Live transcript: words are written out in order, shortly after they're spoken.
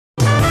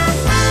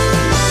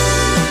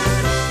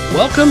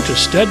Welcome to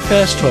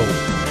Steadfast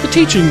Hope, the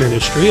teaching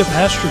ministry of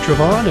Pastor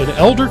Trevon and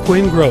Elder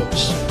Quinn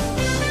Gross.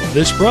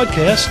 This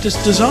broadcast is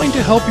designed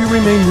to help you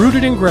remain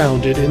rooted and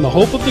grounded in the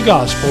hope of the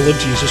gospel of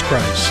Jesus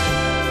Christ.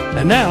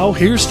 And now,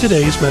 here's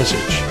today's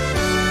message.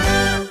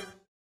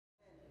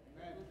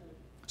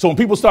 So when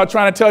people start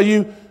trying to tell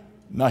you,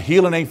 no,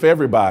 healing ain't for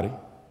everybody,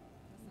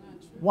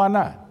 why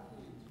not?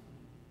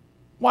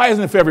 Why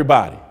isn't it for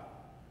everybody?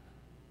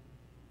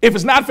 If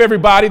it's not for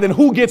everybody, then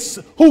who gets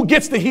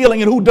the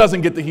healing and who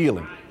doesn't get the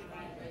healing?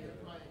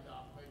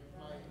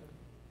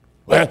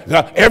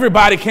 Well,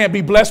 everybody can't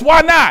be blessed.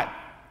 Why not?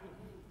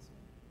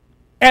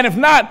 And if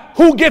not,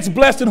 who gets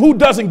blessed and who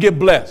doesn't get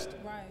blessed?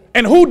 Right.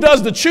 And who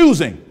does the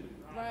choosing?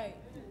 Right.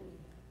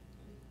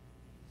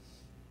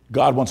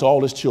 God wants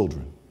all his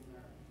children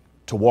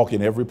to walk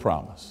in every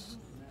promise.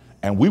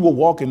 And we will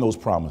walk in those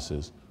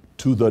promises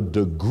to the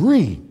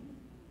degree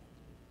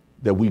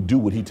that we do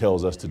what he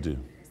tells us to do.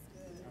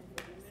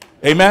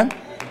 Amen?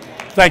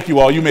 Thank you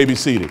all. You may be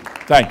seated.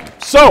 Thank you.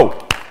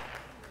 So,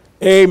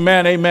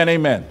 amen, amen,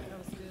 amen.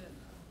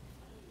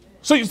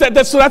 So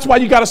that's why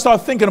you got to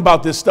start thinking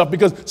about this stuff,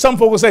 because some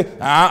folk will say,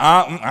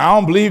 I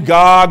don't believe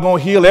God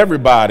going to heal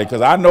everybody because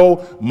I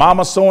know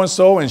mama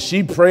so-and-so and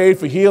she prayed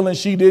for healing.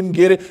 She didn't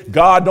get it.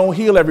 God don't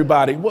heal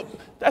everybody. Well,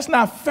 that's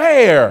not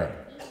fair.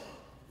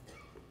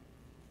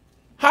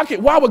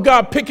 Why would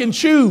God pick and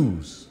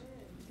choose?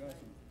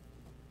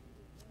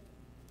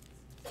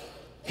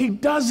 He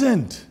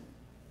doesn't.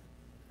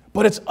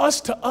 But it's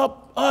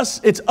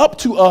up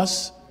to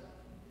us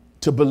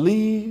to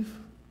believe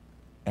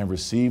and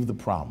receive the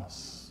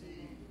promise.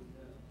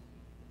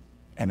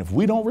 And if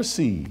we don't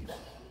receive,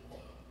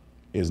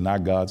 it's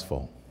not God's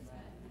fault.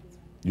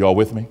 You all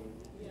with me?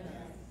 Yes.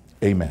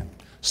 Amen.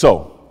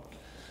 So,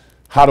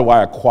 how do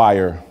I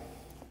acquire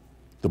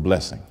the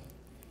blessing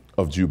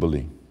of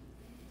Jubilee?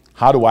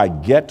 How do I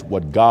get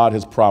what God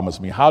has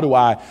promised me? How do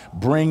I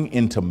bring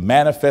into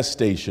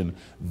manifestation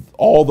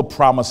all the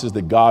promises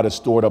that God has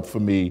stored up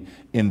for me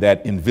in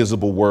that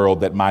invisible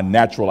world that my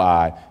natural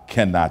eye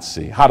cannot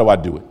see? How do I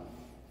do it?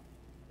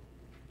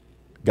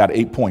 Got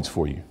 8 points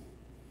for you.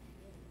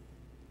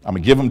 I'm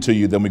going to give them to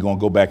you, then we're going to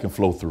go back and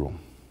flow through them.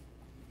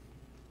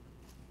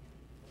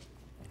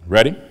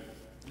 Ready?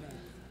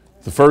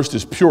 The first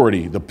is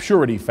purity, the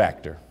purity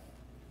factor.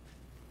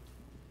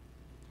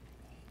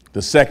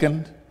 The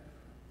second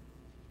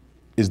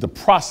is the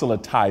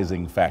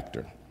proselytizing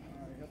factor.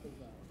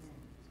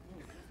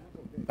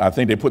 I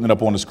think they're putting it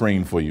up on the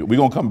screen for you. We're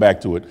going to come back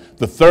to it.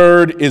 The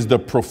third is the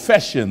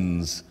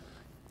professions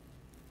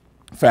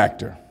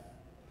factor.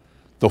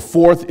 The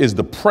fourth is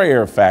the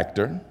prayer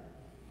factor.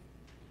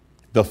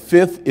 The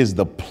fifth is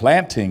the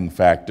planting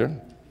factor.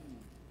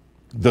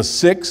 The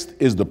sixth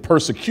is the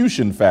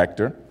persecution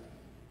factor.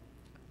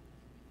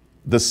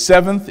 The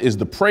seventh is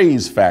the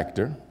praise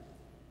factor.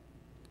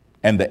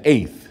 And the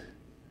eighth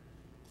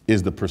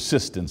is the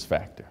persistence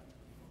factor.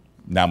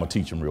 Now I'm going to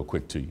teach them real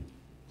quick to you.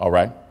 All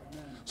right?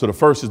 So the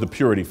first is the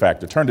purity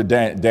factor. Turn to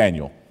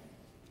Daniel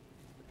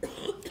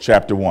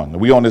chapter 1. Now,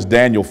 we on this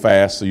Daniel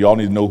fast, so y'all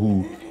need to know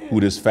who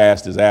this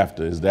fast is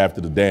after. It's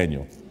after the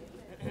Daniel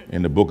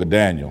in the book of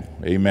Daniel.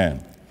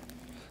 Amen.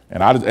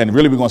 And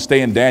really we're going to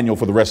stay in Daniel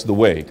for the rest of the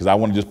way, because I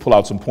want to just pull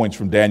out some points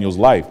from Daniel's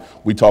life.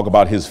 We talk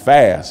about his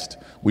fast.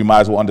 We might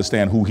as well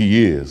understand who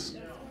he is.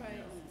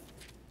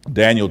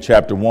 Daniel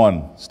chapter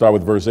 1, start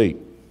with verse 8.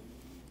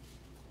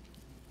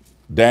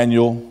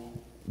 Daniel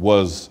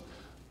was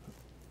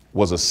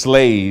a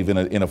slave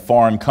in a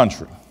foreign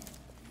country,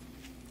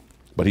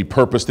 but he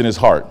purposed in his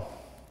heart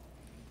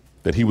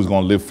that he was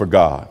going to live for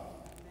God.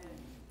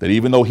 That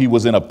even though he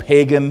was in a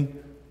pagan,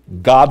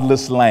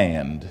 godless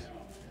land,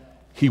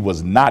 he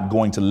was not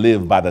going to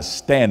live by the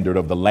standard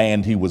of the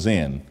land he was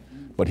in,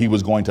 but he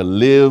was going to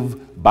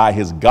live by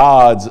his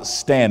God's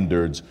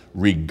standards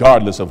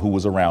regardless of who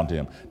was around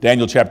him.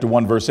 Daniel chapter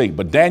 1, verse 8.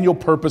 But Daniel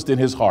purposed in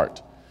his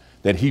heart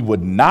that he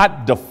would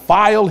not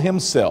defile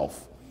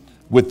himself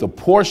with the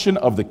portion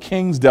of the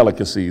king's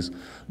delicacies,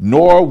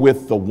 nor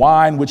with the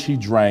wine which he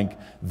drank.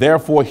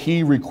 Therefore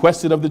he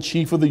requested of the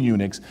chief of the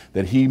eunuchs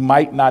that he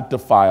might not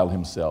defile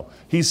himself.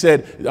 He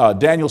said,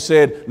 Daniel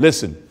said,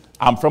 listen,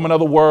 I'm from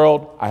another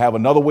world. I have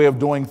another way of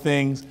doing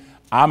things.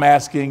 I'm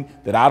asking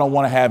that I don't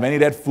want to have any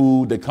of that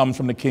food that comes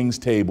from the king's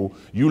table.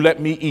 You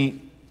let me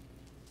eat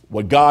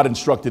what God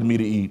instructed me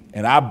to eat.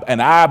 And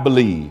I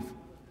believe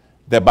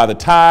that by the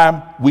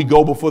time we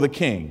go before the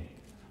king,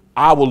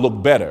 I will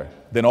look better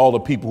than all the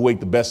people who ate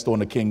the best on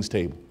the king's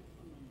table.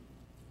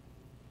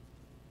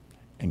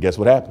 And guess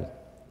what happened?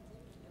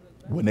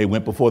 When they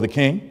went before the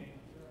king,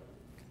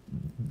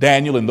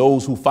 Daniel and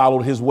those who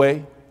followed his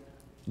way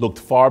looked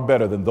far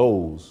better than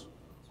those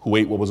who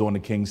ate what was on the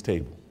king's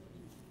table.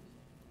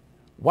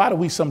 Why do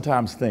we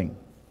sometimes think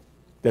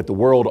that the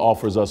world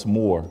offers us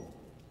more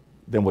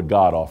than what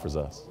God offers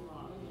us?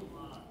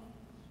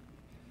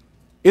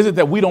 Is it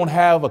that we don't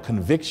have a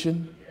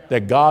conviction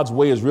that God's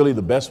way is really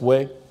the best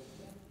way?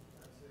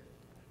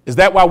 Is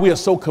that why we are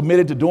so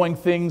committed to doing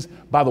things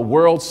by the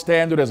world's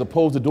standard as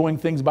opposed to doing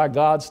things by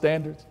God's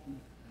standards?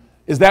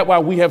 Is that why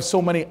we have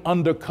so many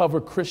undercover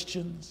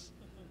Christians?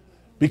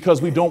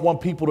 because we don't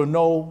want people to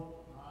know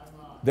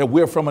that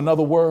we're from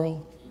another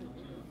world,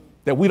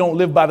 that we don't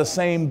live by the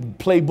same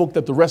playbook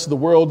that the rest of the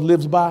world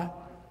lives by.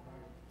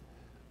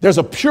 There's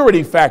a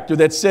purity factor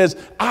that says,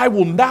 I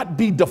will not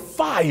be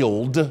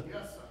defiled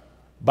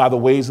by the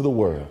ways of the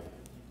world.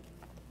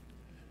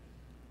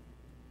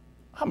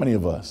 How many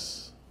of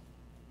us,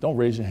 don't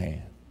raise your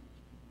hand,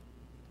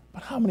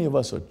 but how many of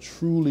us are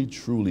truly,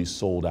 truly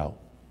sold out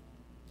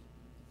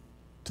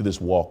to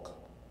this walk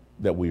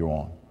that we are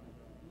on?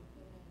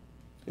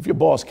 If your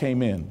boss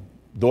came in,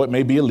 though it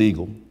may be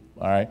illegal,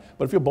 all right,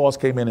 but if your boss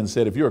came in and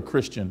said, if you're a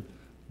Christian,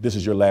 this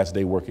is your last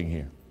day working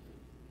here.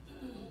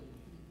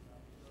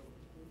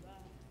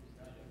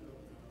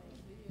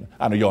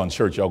 I know y'all in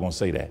church, y'all gonna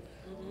say that.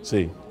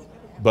 See,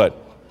 but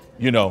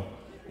you know,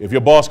 if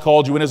your boss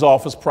called you in his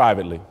office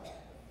privately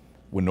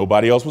when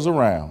nobody else was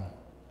around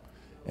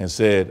and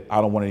said, I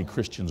don't want any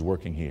Christians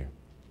working here.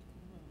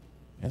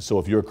 And so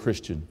if you're a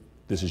Christian,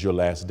 this is your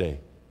last day.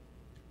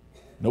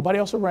 Nobody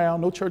else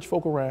around, no church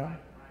folk around.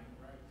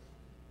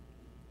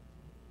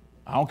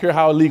 I don't care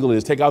how illegal it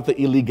is. Take out the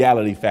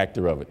illegality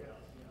factor of it.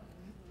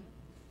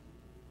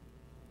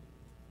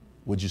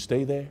 Would you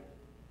stay there?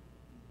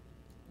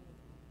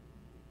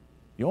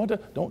 You want to,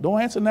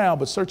 don't answer now,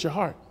 but search your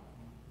heart.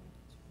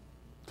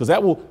 Because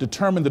that will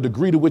determine the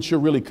degree to which you're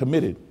really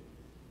committed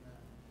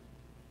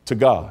to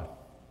God.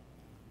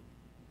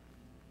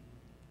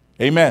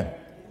 Amen.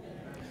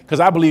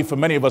 Because I believe for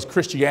many of us,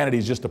 Christianity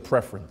is just a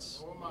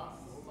preference.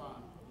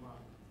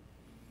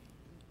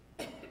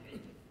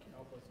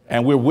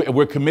 And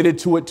we're committed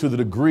to it to the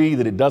degree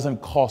that it doesn't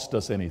cost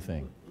us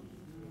anything.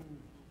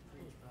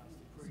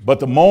 But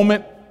the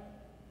moment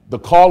the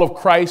call of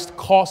Christ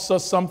costs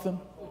us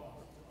something,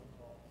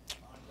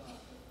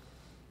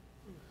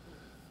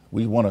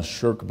 we want to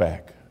shirk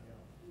back.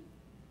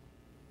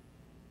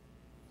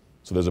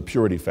 So there's a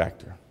purity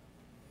factor.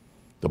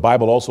 The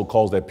Bible also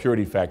calls that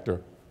purity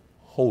factor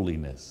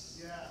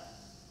holiness.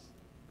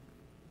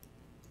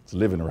 It's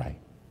living right.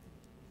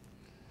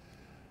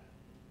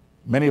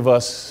 Many of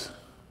us,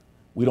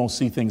 we don't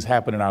see things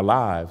happen in our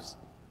lives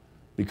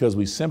because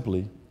we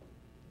simply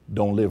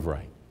don't live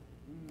right.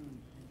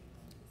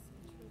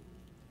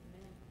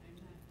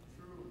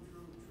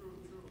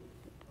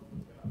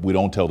 We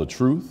don't tell the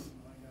truth.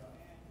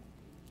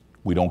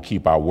 We don't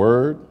keep our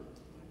word.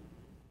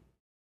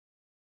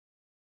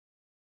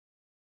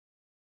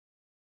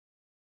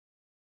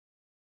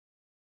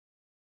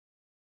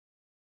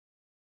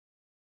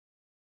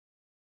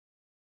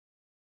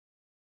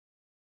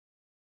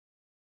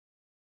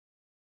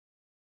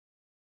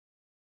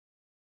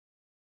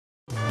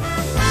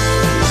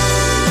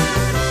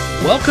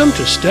 Welcome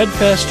to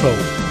Steadfast Hope,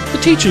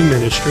 the teaching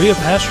ministry of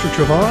Pastor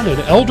Trevon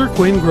and Elder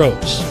Quinn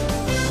Gross.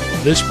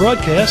 This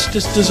broadcast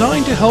is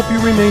designed to help you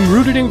remain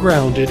rooted and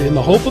grounded in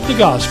the hope of the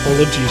gospel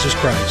of Jesus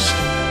Christ.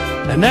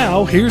 And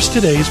now, here's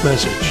today's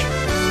message.